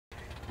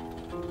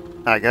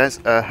Hi guys,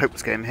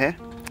 Hopeless Game here,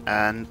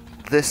 and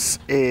this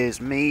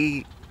is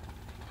me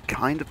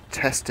kind of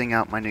testing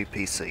out my new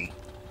PC,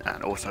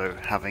 and also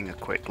having a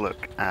quick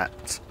look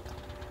at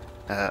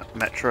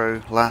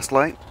Metro Last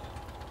Light.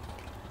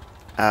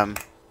 There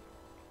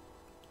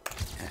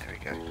we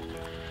go.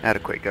 I had a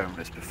quick go on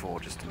this before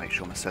just to make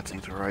sure my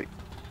settings were right.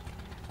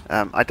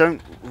 I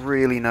don't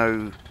really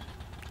know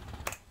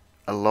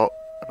a lot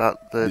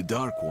about the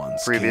Dark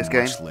Ones previous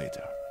came game. much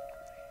later,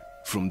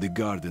 from the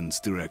garden's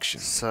direction.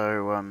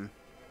 So,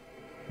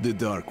 The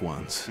Dark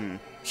Ones,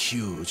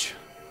 huge,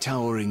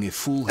 towering a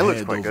full It looks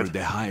head quite over good.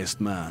 the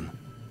highest man.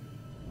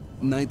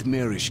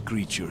 Nightmarish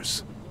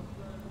creatures,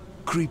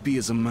 creepy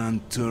as a man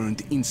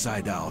turned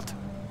inside out.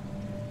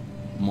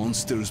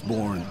 Monsters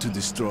born to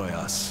destroy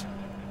us.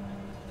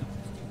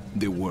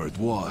 The word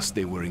was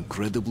they were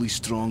incredibly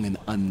strong and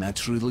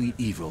unnaturally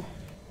evil.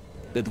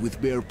 That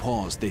with bare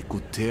paws they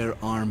could tear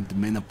armed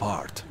men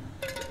apart.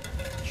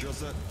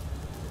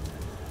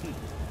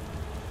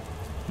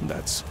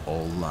 That's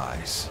all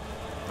lies.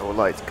 all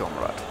lights,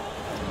 comrade.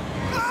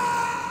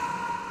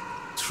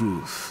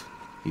 Truth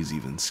is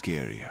even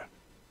scarier.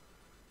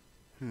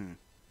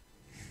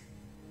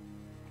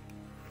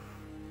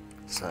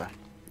 So,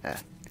 yeah.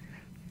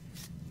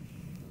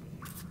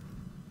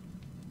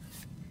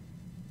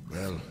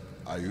 Well,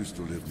 I used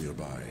to live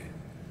nearby.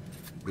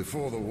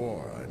 Before the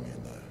war, I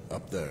mean,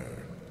 up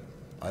there.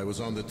 I was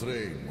on the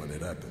train when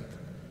it happened.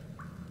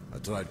 I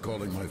tried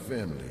calling my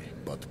family,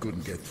 but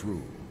couldn't get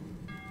through.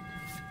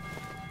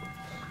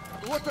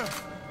 What the?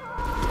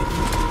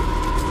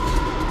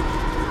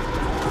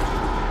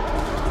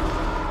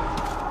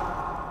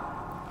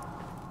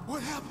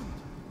 What happened?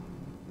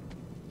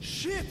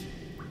 Shit!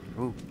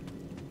 Ooh.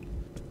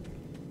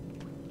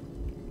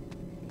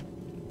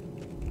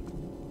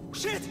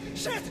 Shit!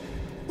 Shit!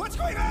 What's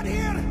going on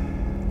here?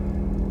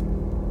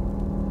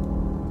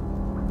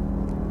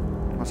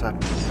 What's that?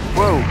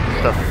 Whoa!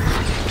 Stuff.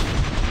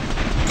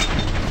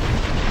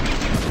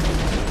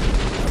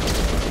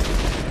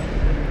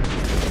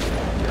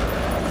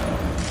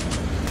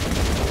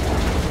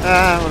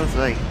 Ah, what is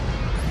they?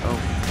 Oh.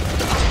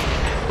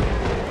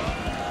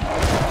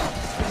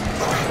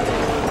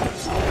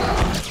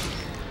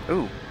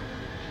 Ooh.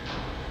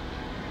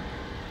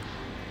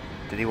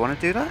 Did he want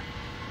to do that?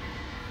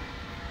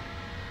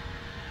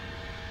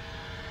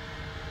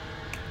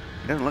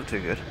 It doesn't look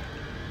too good.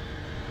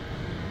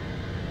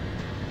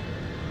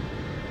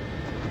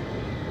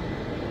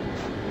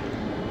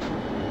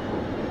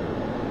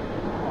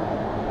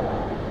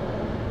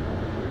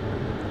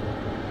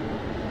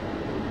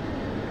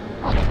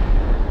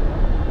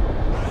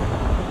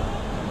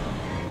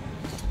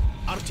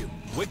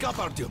 Wake up,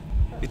 Artyom!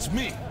 It's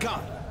me,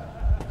 Khan!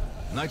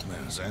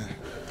 Nightmares, eh?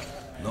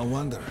 No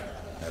wonder,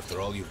 after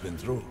all you've been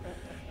through.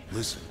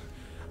 Listen,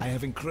 I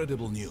have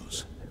incredible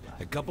news.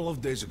 A couple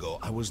of days ago,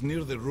 I was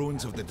near the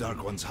ruins of the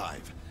Dark One's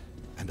hive,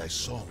 and I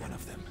saw one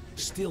of them,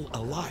 still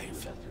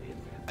alive.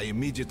 I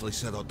immediately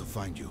set out to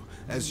find you,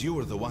 as you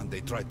were the one they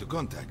tried to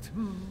contact,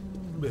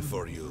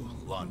 before you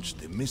launched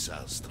the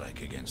missile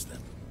strike against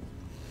them.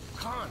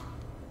 Khan,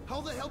 how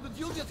the hell did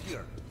you get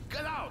here?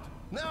 Get out!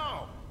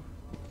 Now!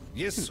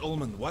 Yes,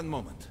 Ullman, one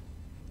moment.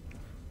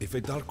 If a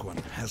Dark One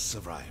has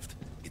survived,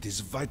 it is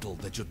vital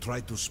that you try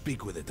to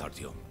speak with it,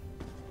 Artyom.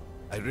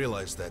 I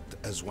realize that,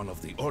 as one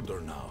of the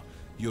Order now,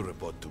 you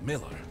report to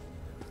Miller.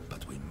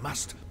 But we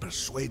must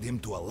persuade him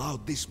to allow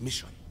this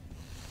mission.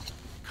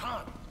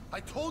 Khan,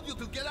 I told you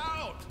to get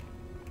out!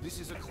 This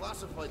is a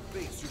classified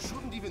base. You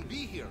shouldn't even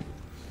be here.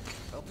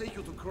 I'll take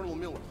you to Colonel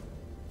Miller.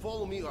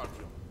 Follow me,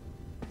 Artyom.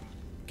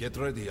 Get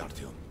ready,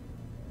 Artyom.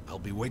 I'll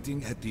be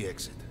waiting at the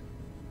exit.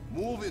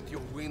 Move it, you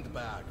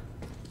windbag.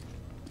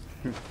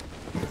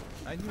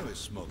 I knew a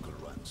smoker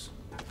once.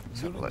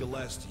 So During what? the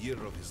last year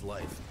of his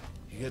life,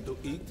 he had to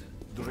eat,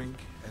 drink,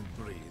 and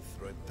breathe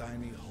through a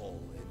tiny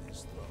hole in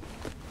his throat.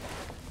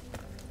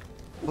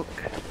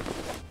 Look.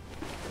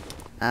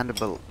 And a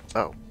bullet.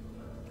 Oh.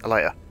 A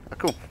lighter. Oh,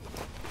 cool.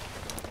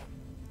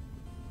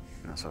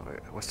 That's all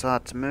right. We're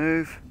starting to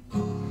move.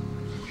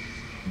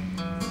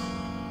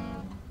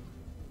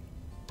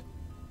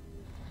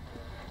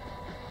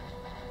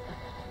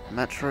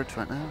 Metro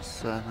 20.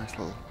 That's a nice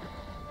little.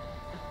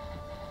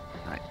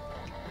 Right.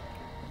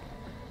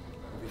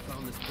 We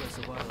found this place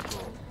a while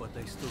ago, but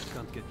I still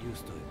can't get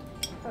used to it.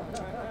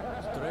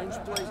 Strange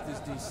place, this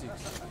D6.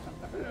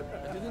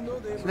 I didn't know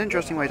they It's an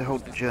interesting way to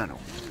hold the journal.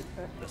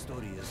 The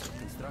story is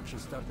construction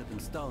started in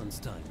Stalin's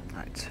time.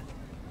 Right.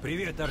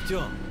 Привет,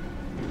 Artyom.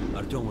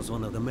 Artyom was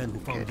one of the men who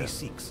found Okay,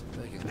 D6.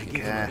 They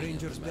gave him a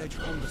ranger's badge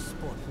on the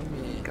spot.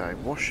 Guy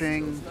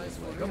washing.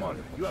 Come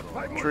on, you have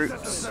 5 more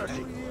Troops.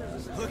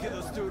 seconds. Look at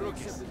those two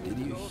rookies. Did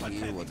you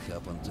hear what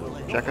happened to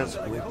Checkers.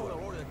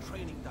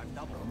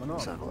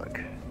 Let's have a look.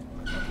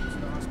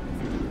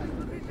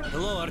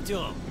 Hello,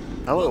 Artyom.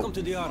 Hello. Welcome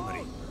to the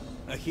armory.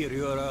 I hear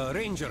you're a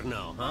ranger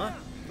now, huh?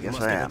 You Yes,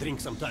 must I have am. a drink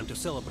sometime to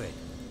celebrate.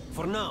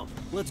 For now,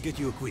 let's get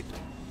you equipped.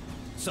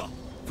 So,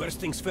 first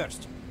things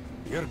first.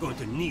 You're going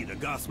to need a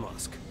gas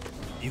mask.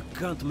 You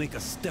can't make a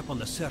step on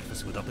the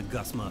surface without a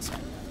gas mask.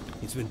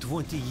 It's been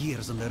 20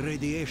 years and the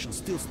radiation's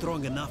still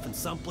strong enough in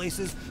some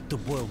places to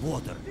boil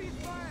water.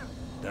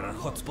 There are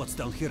hot spots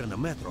down here in the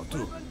metro,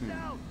 too.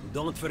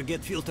 Don't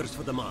forget filters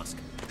for the mask.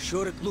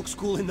 Sure, it looks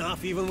cool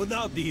enough even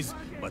without these,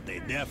 but they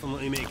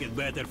definitely make it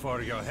better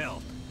for your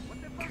health.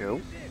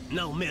 Cool.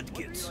 Now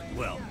medkits.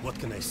 Well, what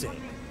can I say?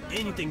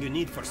 Anything you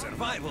need for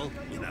survival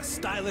in a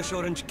stylish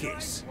orange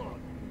case.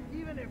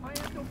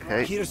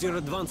 Okay. Here's your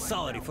advance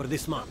salary for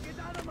this month.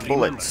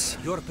 Bullets.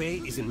 Remember, your pay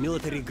is in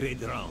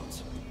military-grade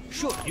rounds.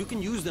 Sure, you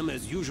can use them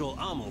as usual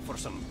ammo for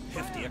some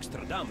hefty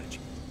extra damage,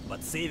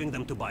 but saving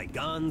them to buy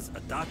guns,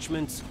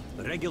 attachments,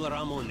 regular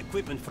ammo and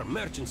equipment from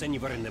merchants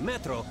anywhere in the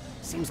metro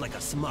seems like a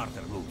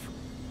smarter move.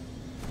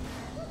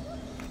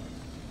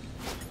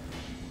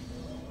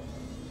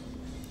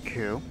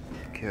 Cool.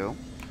 Cool.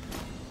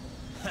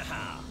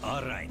 Haha,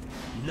 alright.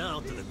 Now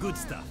to the good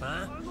stuff,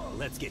 huh?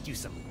 Let's get you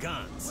some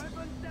guns.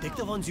 Take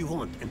the ones you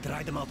want and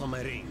try them out on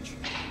my range.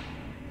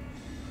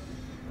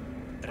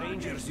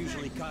 Rangers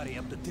usually carry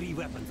up to 3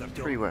 weapons or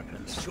 2. 3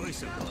 weapons. The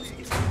choice of those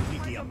is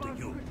completely up to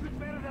you.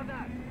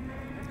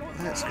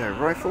 Let's go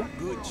rifle.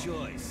 Good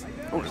choice.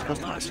 Oh,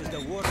 it's Lash is customized. the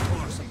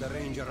workhorse of the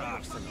Ranger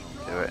arsenal.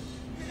 Do it.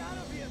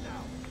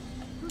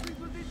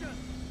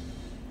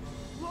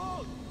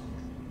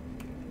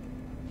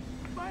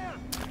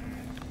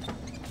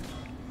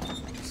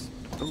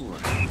 Ooh,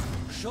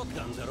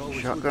 Shotguns are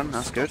always Shotgun, good for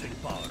that's good. stopping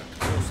power at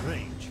close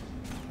range.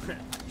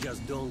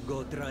 Just don't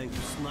go trying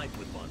to snipe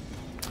with one.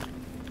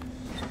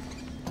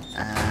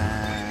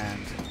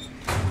 and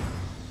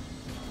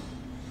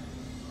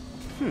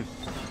I'm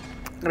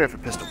gonna go for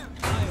pistol.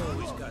 I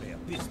always carry a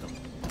pistol.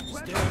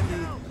 Sturdy,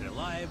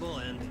 reliable,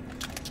 and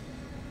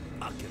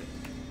accurate.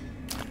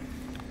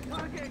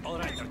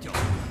 Alright, Artyom.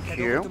 Head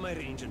Here. over to my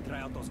range and try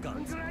out those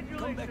guns.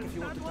 Come back if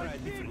you want to try a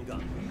different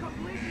gun.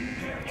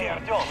 Hey,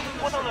 Artyom,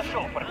 put on a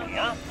show for me,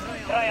 huh?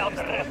 Try out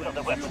the rest of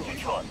the weapons you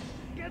chose.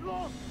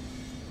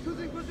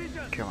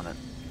 Killing it.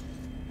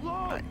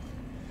 Right.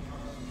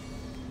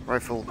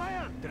 Rifle,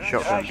 Try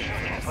shotgun,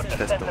 shooting for the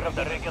pistol. center of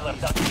the regular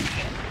dot.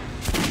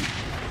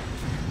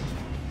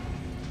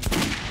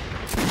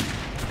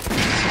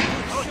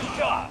 Good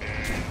job!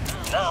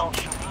 Now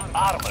shoot the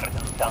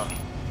armored dummy.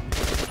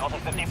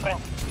 Notice the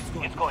difference?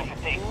 It's going to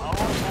take more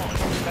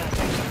bullets to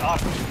penetrate the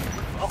armor.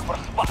 Look for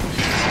spots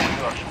when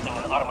you are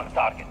shooting an armored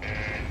target.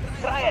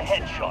 Try a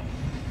headshot.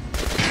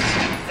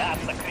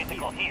 That's a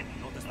critical hit.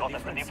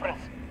 Notice the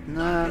difference?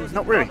 No,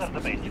 not really. Those are the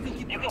basics.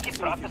 You can keep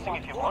practicing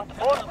if you want,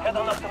 or head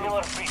on up to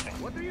Miller's briefing.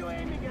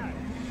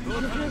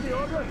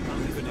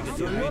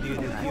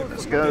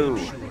 Let's go.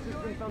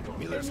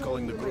 Miller's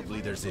calling the group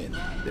leaders in.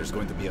 There's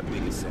going to be a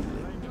big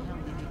assembly.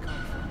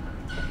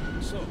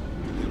 So,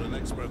 you're an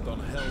expert on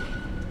hell.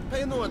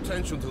 Pay no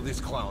attention to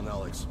this clown,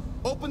 Alex.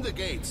 Open the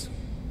gates.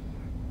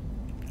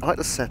 I like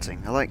the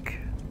setting. I like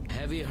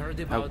Have you heard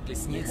how about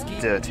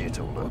Lesnitsky? dirty it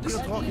all What are looks.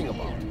 you talking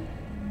about?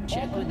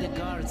 Check with the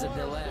guards at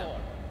the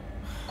lab.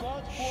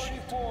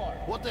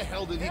 What the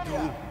hell did he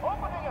do?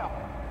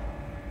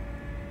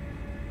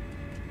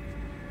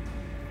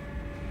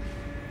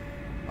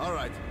 All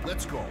right,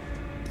 let's go.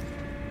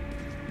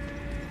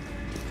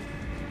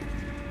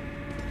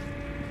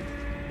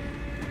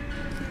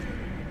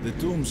 The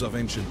tombs of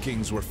ancient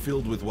kings were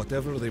filled with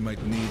whatever they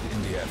might need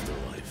in the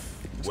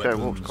afterlife. This guy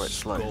walks quite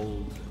slow.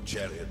 Gold,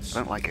 chariots.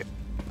 I don't like it.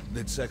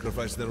 They'd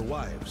sacrifice their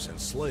wives and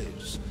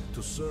slaves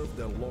to serve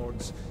their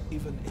lords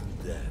even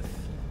in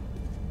death.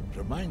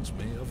 Reminds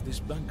me of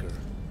this bunker.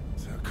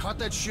 Cut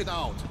that shit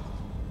out.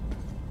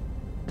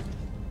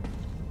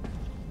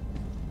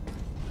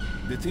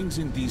 The things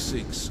in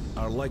D6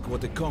 are like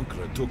what the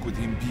Conqueror took with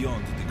him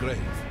beyond the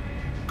grave.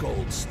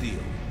 Gold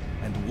steel,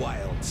 and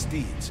wild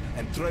steeds,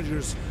 and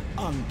treasures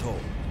untold.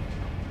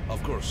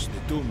 Of course, the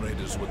Tomb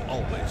Raiders would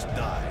always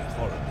die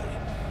horribly,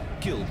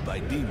 killed by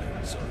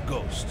demons or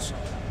ghosts,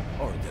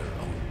 or their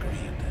own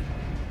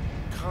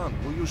greed. Khan,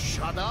 will you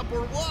shut up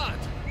or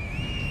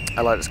what?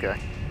 I like this guy.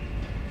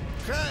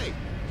 Hey,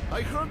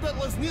 I heard that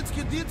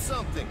Lesnitsky did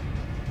something.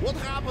 What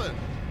happened?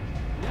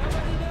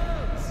 Nobody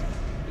knows.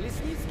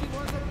 Lesnitsky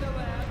was at the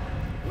lab.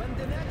 When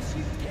the next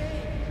shift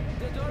came,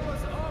 the door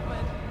was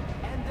open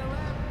and the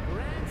lab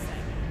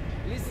ransacked.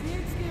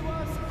 Lesnitsky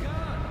was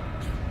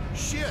gone.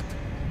 Shit.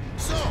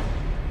 So,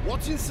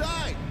 what's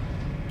inside?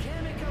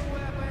 Chemical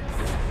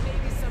weapons,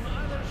 maybe some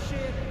other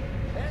shit.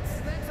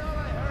 That's all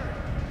I heard.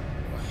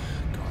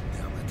 God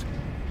damn it.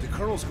 The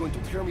Colonel's going to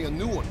tear me a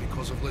new one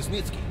because of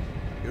Lesnitsky.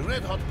 A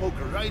red-hot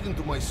poker right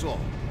into my soul.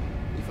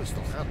 If I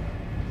still had one.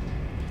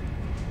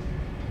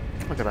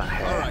 Look at that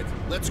hair. All right,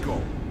 let's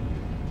go.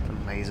 It's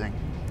amazing.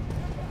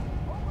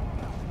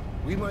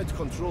 We might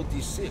control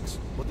D6,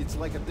 but it's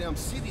like a damn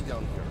city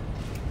down here.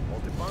 All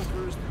the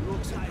bunkers, the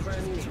nooks and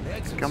crannies and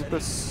exits.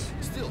 Compass.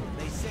 Still,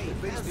 they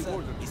basically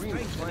ordered green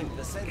flank.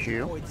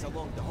 Q.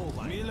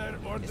 Miller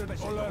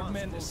ordered all our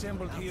men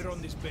assembled here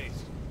on this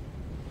base.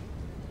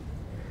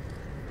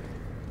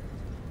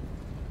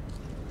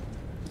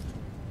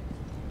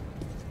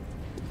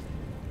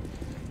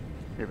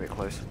 You're a bit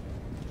close.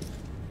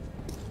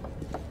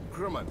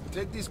 Crewman,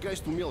 take these guys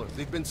to Miller.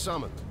 They've been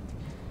summoned.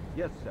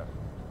 Yes, sir.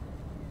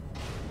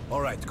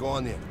 All right, go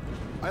on in.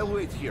 I'll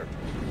wait here.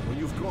 When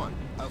you've gone,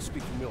 I'll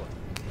speak to Miller.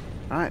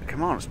 Alright,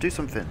 come on, let's do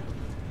something.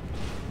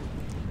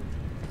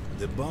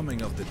 The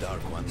bombing of the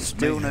Dark Ones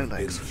Still may no have been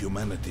legs.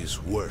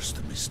 humanity's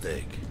worst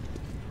mistake.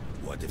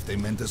 What if they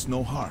meant us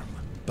no harm,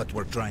 but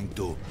were trying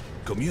to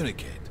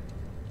communicate?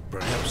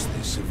 Perhaps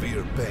the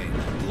severe pain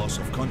and loss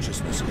of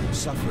consciousness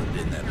suffered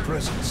in their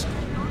presence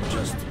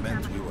just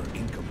meant we were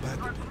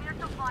incompatible.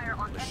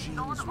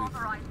 Machines with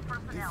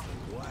different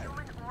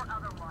wiring.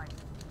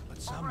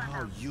 But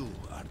somehow you,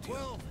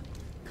 Artyom,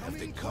 have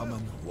the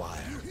common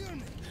wire.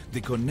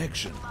 The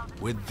connection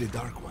with the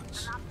Dark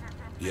Ones.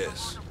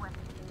 Yes,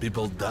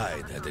 people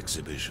died at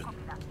exhibition,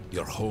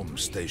 your home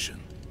station.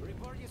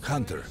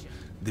 Hunter,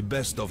 the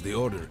best of the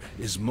Order,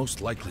 is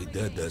most likely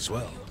dead as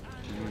well.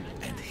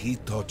 And he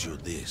taught you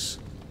this.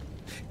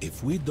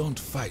 If we don't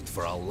fight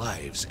for our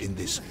lives in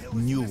this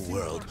new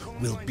world,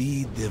 we'll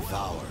be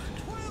devoured.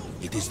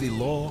 It is the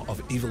law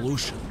of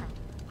evolution.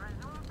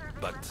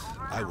 But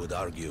I would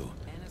argue,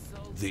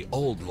 the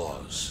old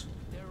laws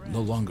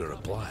no longer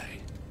apply.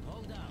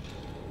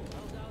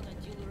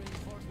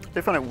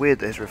 I find it weird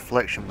that his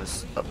reflection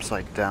was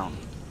upside down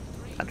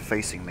and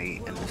facing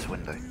me in this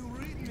window.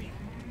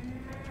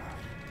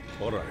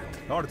 Alright,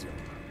 Artyom.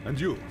 And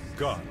you,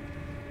 Khan.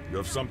 You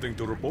have something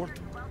to report?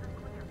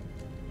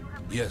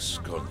 Yes,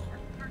 Colonel.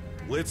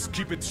 Let's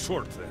keep it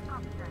short then.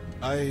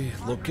 I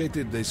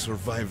located the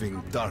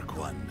surviving Dark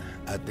One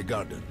at the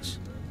gardens.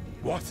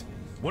 What?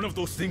 One of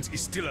those things is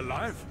still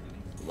alive?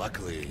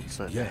 Luckily,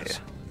 So, yes.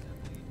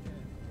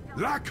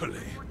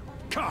 Luckily!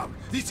 Khan,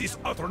 this is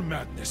utter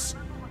madness.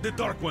 The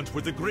Dark Ones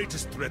were the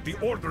greatest threat the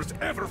Order's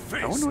ever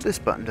faced. I wonder what this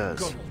button does.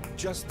 Colonel,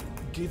 just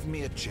give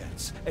me a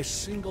chance. A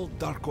single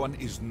Dark One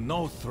is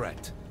no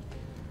threat.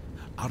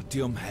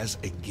 Artyom has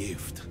a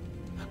gift.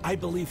 I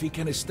believe he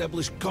can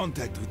establish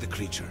contact with the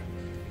creature.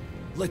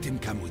 Let him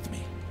come with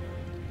me.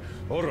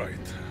 All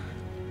right.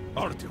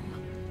 Artyom,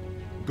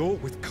 go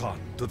with Khan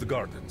to the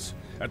gardens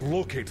and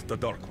locate the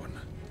Dark One.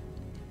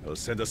 I'll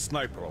send a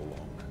sniper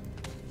along.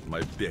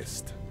 My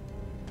best.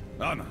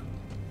 Anna.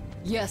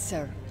 Yes,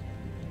 sir.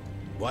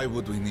 Why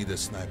would we need a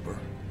sniper?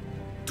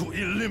 To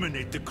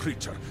eliminate the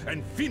creature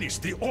and finish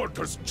the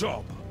Order's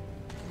job.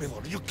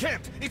 Miller, you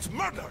can't! It's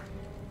murder!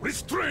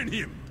 Restrain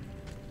him!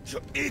 You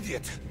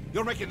idiot!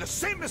 You're making the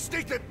same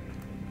mistake that...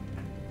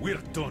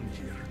 We're done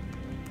here.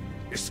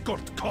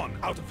 Escort Khan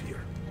out of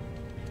here.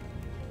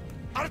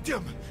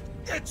 Artyom!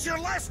 It's your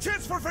last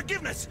chance for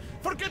forgiveness!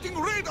 For getting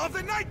rid of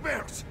the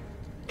nightmares!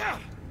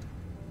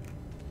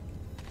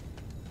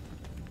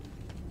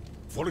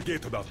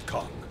 Forget about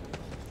Khan.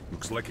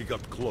 Looks like he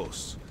got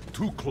close.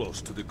 Too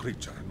close to the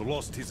creature and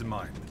lost his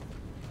mind.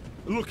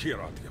 Look here,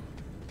 Artyom.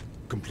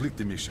 Complete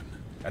the mission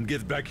and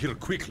get back here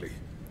quickly.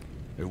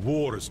 A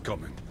war is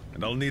coming,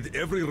 and I'll need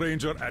every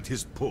ranger at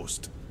his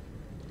post.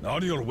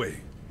 On your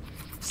way.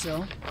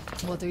 So,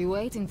 what are you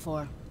waiting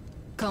for?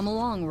 Come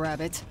along,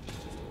 Rabbit.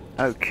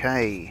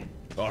 Okay.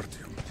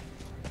 Artyom,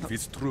 if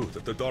it's true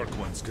that the Dark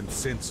Ones can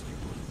sense you,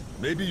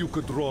 maybe you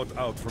could draw it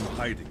out from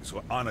hiding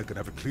so Anna can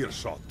have a clear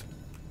shot.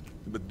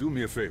 But do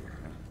me a favor.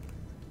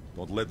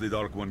 Don't let the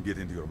Dark One get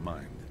into your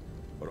mind,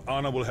 or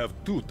Anna will have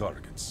 2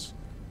 targets.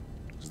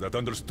 Is that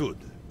understood?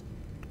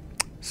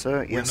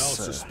 Sir, We now yes,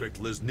 sir.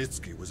 suspect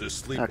Lesnitsky was a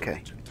sleeper Okay.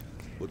 agent,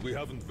 but we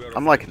haven't verified.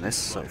 I'm liking this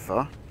so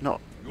far. Not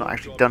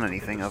actually done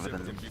anything other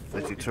than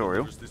the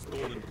tutorial.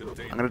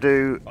 I'm going to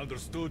do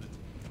Understood?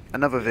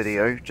 another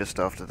video just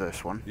after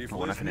this one, If or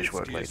when I finish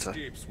work Lesnitsky later.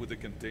 escapes with the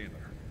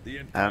container, the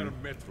entire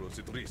metro's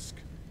at risk.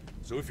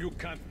 So if you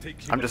can't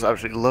take him I'm just alive,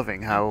 absolutely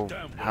loving how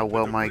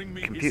well better my bring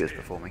me his computer's head.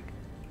 performing.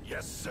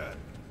 Yes, sir.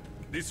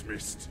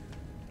 Dismissed.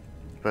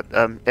 But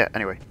yeah,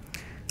 anyway,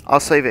 I'll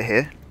save it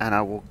here and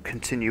I will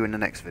continue in the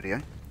next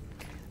video.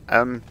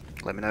 Let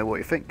me know what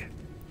you think,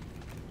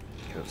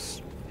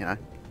 because you know,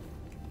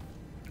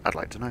 I'd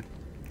like to know.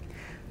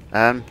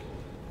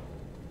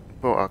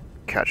 Well, I'll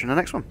catch you in the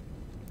next one.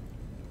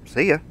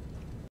 See ya.